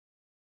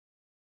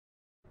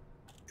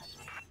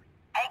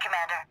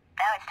Commander.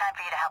 Now it's time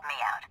for you to help me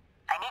out.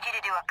 I need you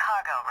to do a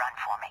cargo run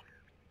for me.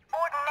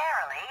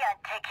 Ordinarily, I'd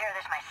take care of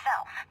this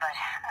myself, but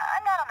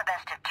I'm not on the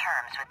best of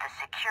terms with the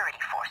security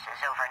forces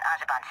over in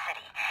Azeban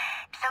City,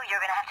 so you're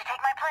gonna have to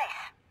take my place.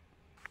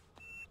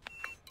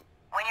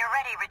 When you're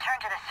ready, return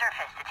to the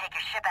surface to take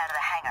your ship out of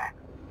the hangar.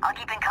 I'll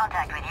keep in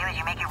contact with you as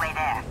you make your way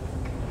there.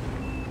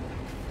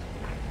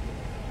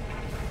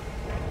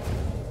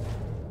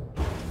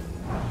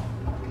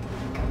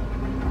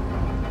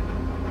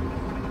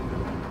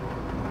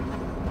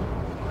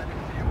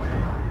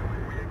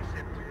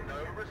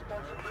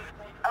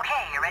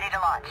 Okay, you're ready to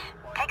launch.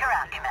 Take her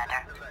out,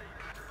 Commander.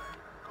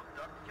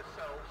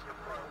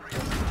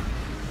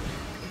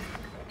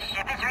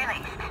 Ship is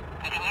released.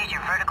 You can use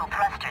your vertical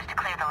thrusters to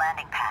clear the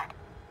landing pad.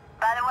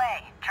 By the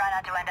way, try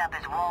not to end up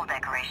as wall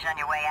decoration on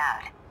your way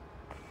out.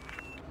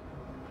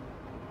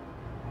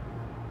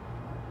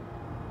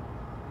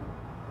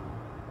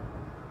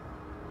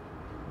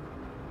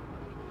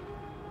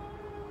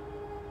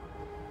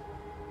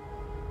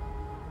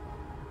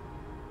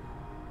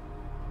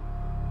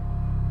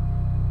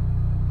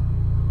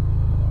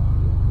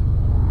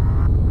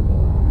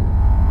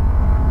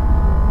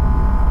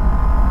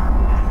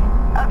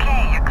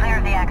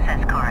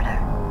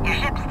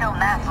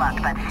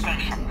 By the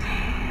station.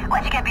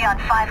 Once you get beyond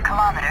 5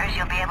 kilometers,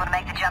 you'll be able to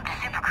make the jump to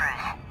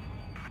Supercruise.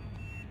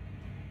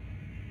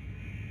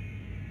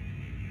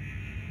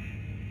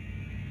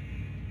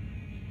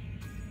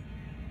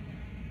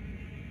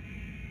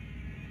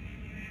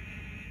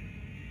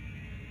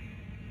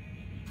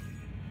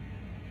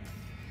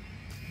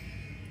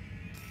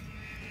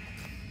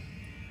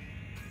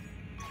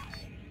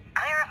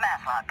 Clear of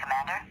Maslog,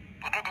 Commander.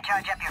 You're good to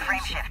charge up your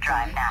frameshift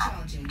drive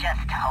now.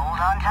 Just hold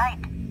on tight.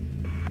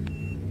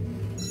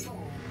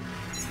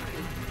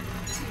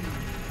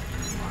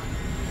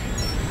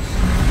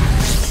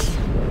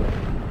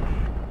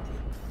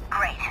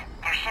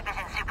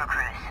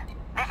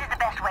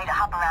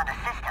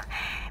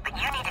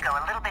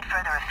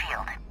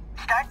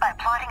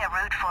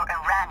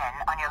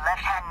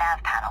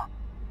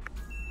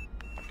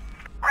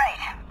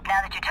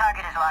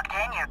 Locked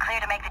in, you're clear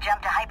to make the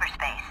jump to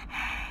hyperspace.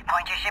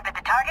 Point your ship at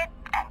the target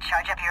and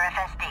charge up your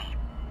FSD.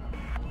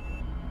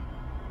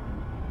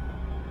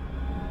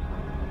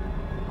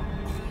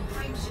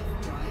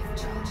 Frameshift drive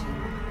charging.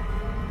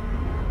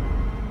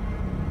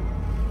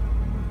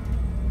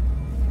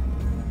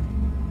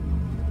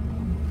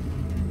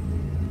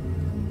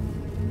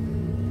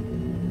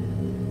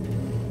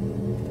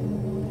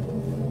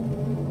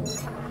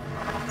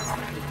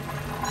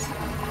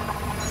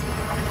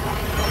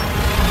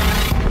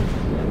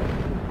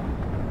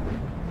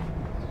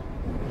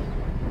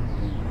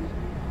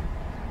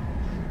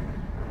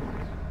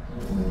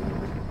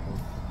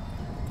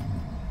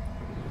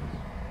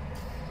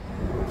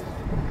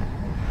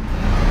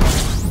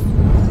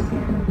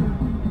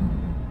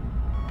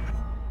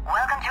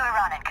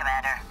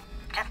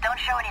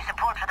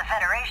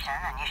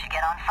 And you should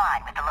get on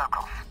fine with the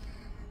locals.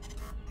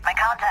 My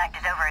contact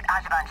is over at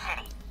Azeban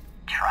City.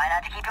 Try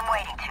not to keep him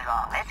waiting too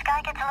long. This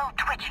guy gets a little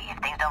twitchy if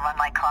things don't run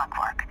like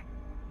clockwork.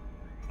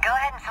 Go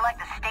ahead and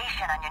select the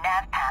station on your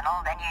nav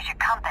panel, then use your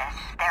compass,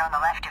 there on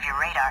the left of your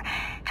radar,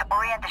 to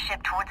orient the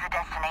ship towards the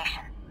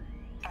destination.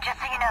 And just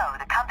so you know,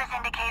 the compass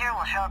indicator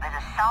will show up as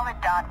a solid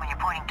dot when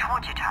you're pointing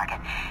towards your target,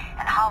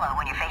 and hollow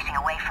when you're facing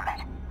away from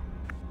it.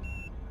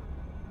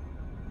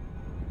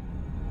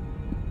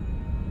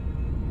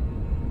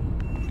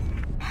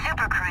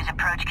 Supercruise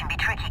approach can be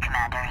tricky,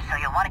 Commander, so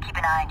you'll want to keep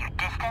an eye on your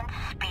distance,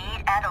 speed,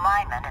 and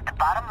alignment at the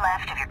bottom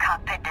left of your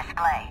cockpit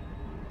display.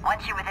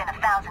 Once you're within 1,000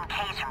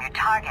 Ks from your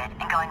target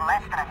and going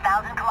less than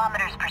 1,000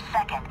 kilometers per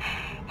second,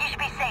 you should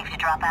be safe to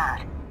drop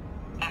out.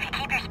 If you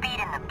keep your speed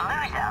in the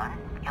blue zone,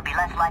 you'll be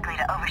less likely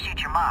to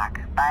overshoot your mark,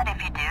 but if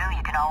you do,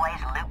 you can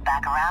always loop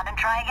back around and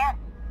try again.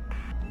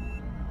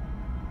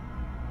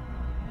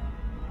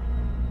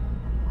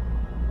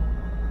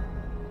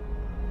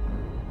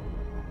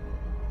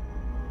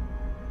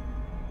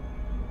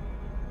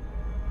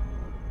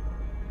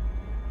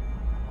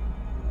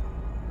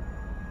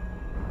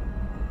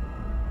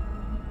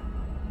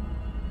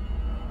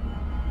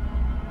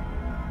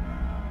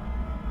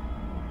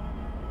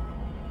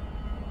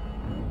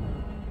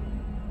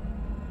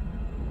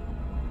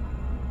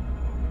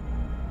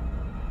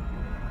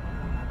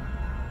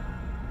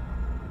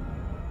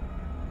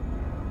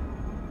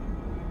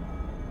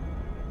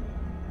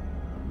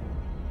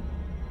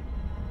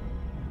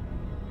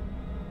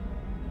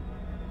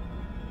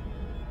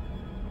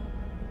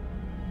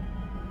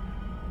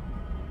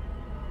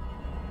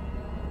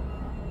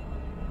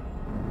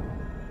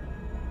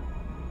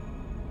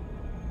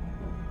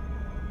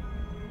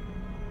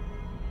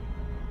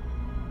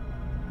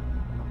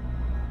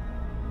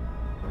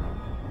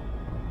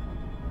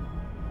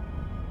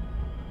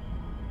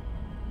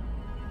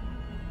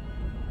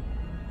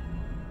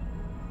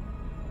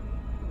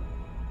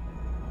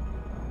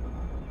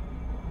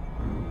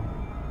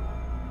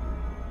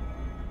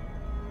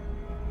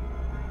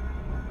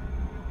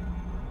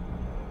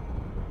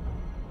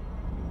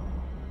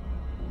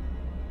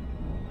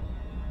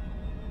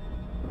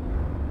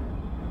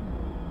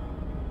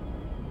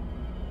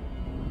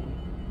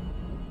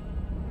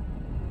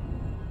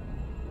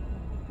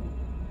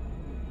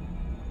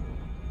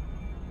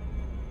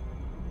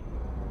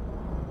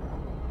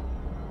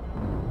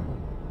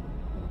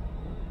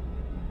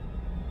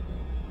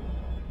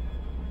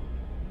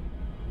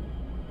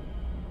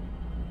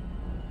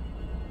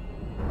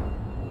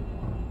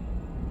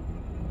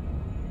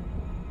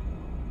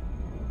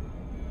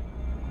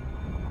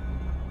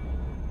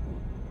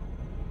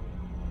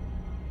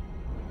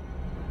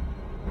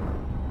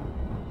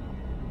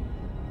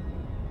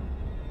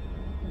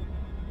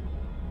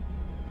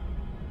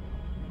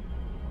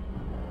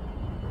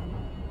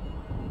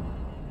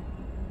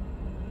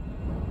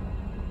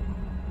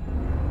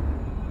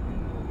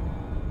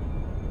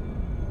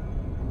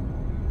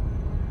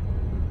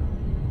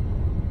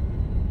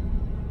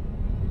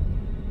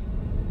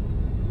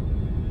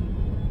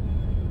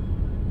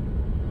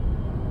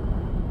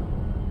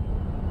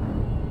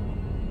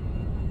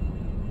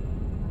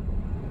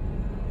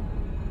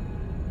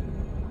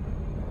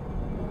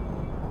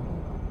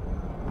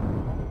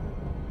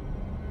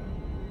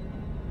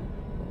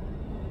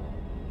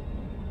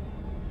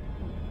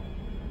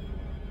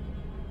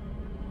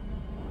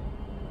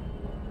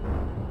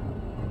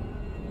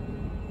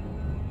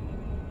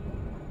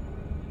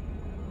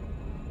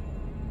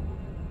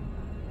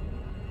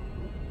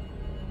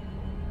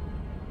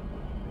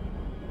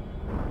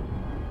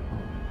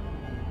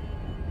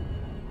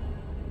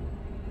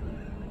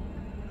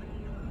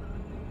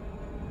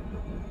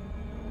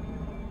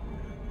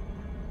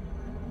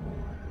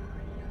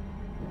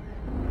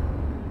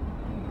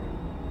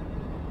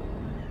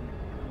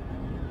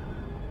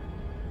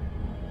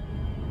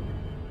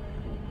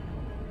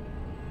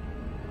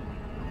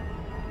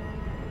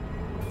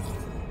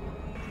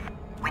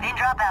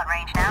 dropout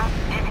range now.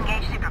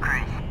 Disengage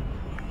supercruise.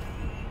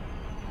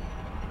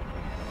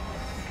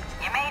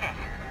 You made it.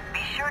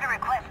 Be sure to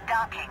request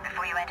docking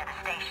before you enter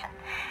the station.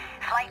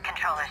 Flight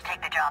controllers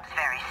take their jobs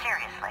very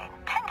seriously and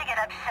tend to get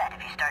upset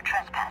if you start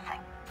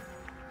trespassing.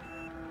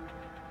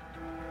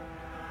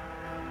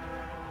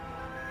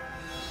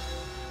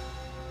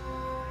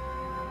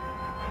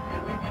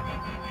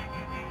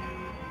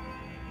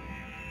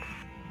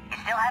 You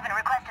still haven't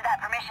requested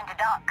that permission to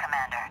dock,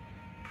 Commander.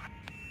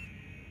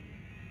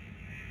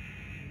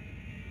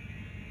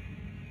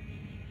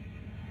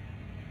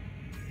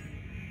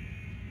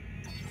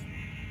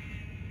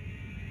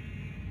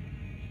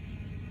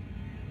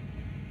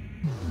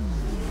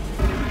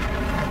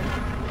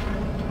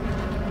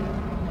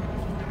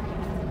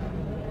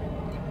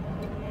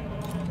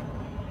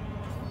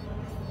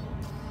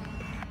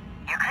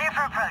 You're clear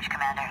for approach,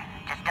 Commander.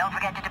 Just don't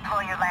forget to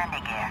deploy your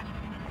landing gear.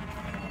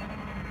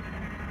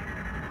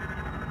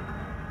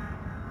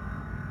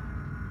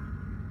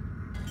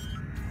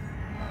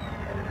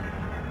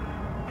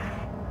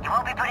 You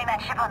won't be putting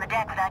that ship on the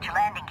deck without your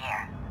landing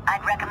gear.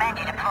 I'd recommend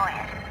you deploy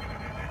it.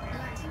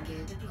 Landing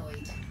gear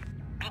deployed.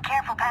 Be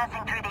careful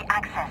passing through the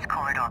access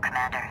corridor,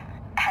 Commander.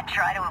 And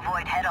try to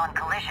avoid head-on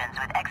collisions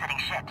with exiting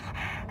ships.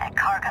 That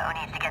cargo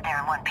needs to get there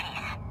in one piece.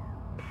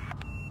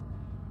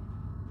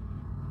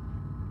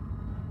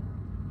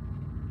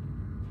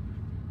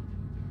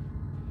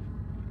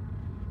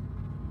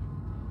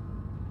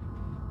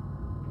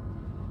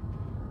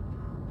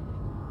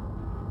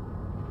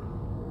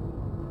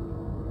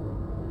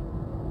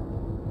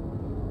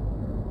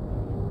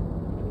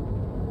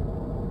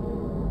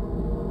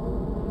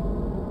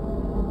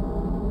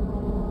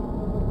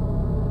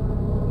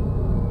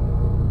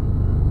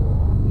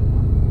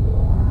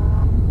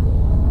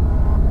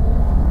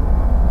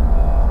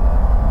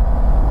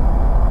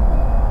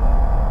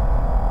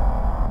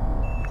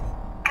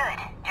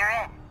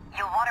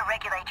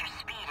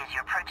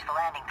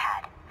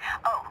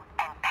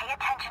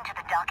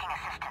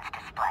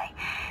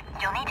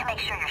 You'll need to make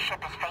sure your ship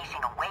is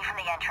facing away from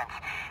the entrance,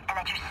 and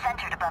that you're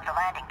centered above the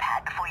landing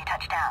pad before you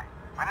touch down.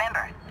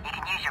 Remember, you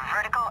can use your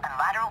vertical and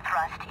lateral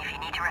thrust if you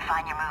need to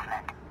refine your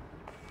movement.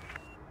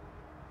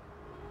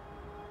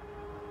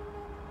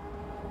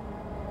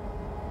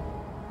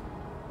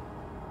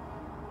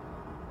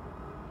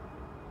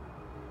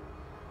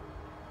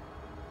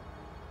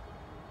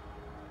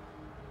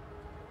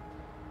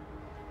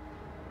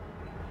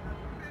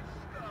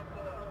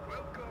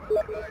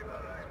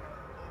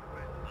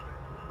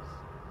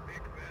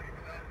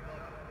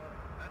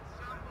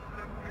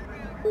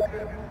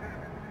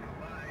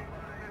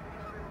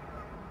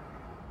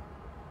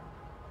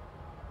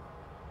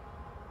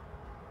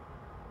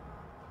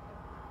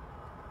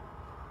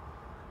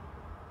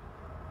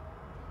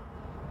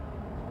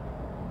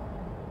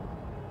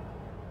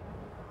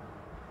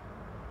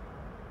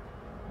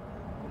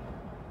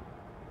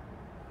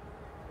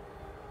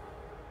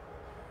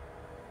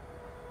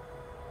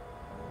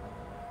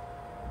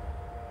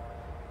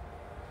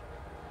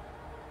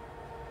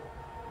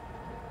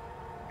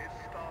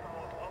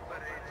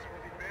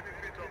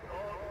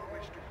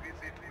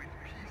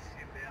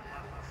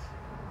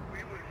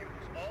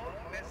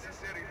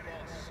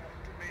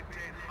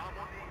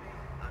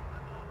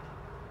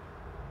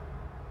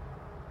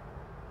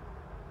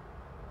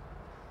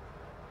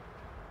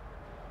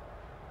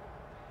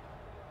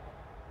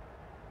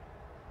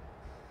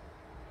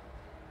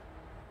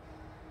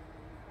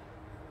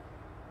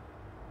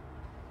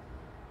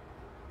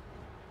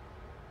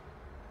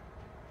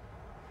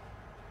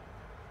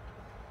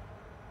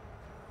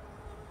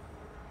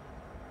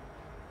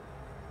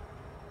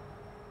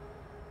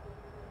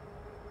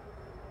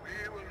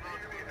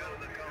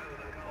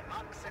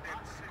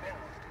 Accidents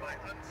caused by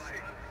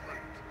unsafe flight.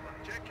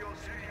 Check your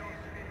speed.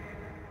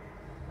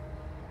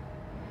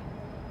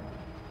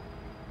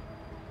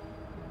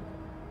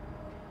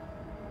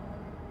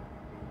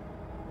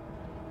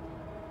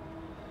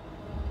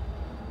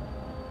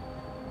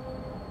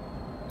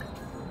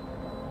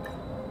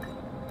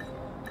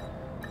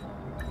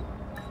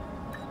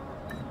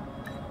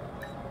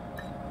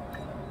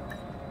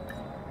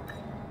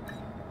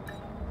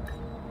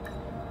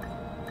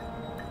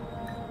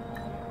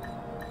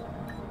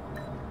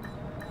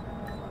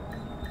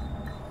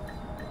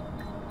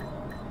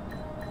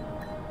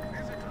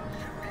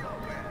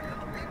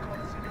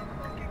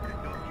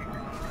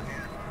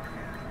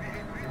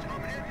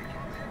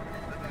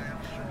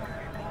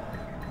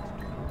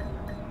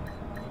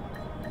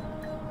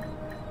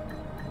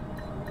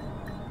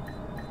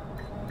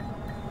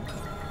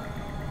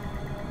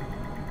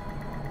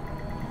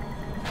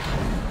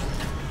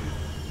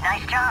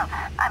 Nice job.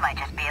 I might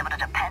just be able to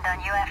depend on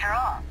you after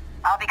all.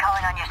 I'll be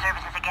calling on your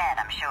services again,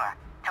 I'm sure.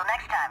 Till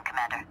next time,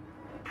 Commander.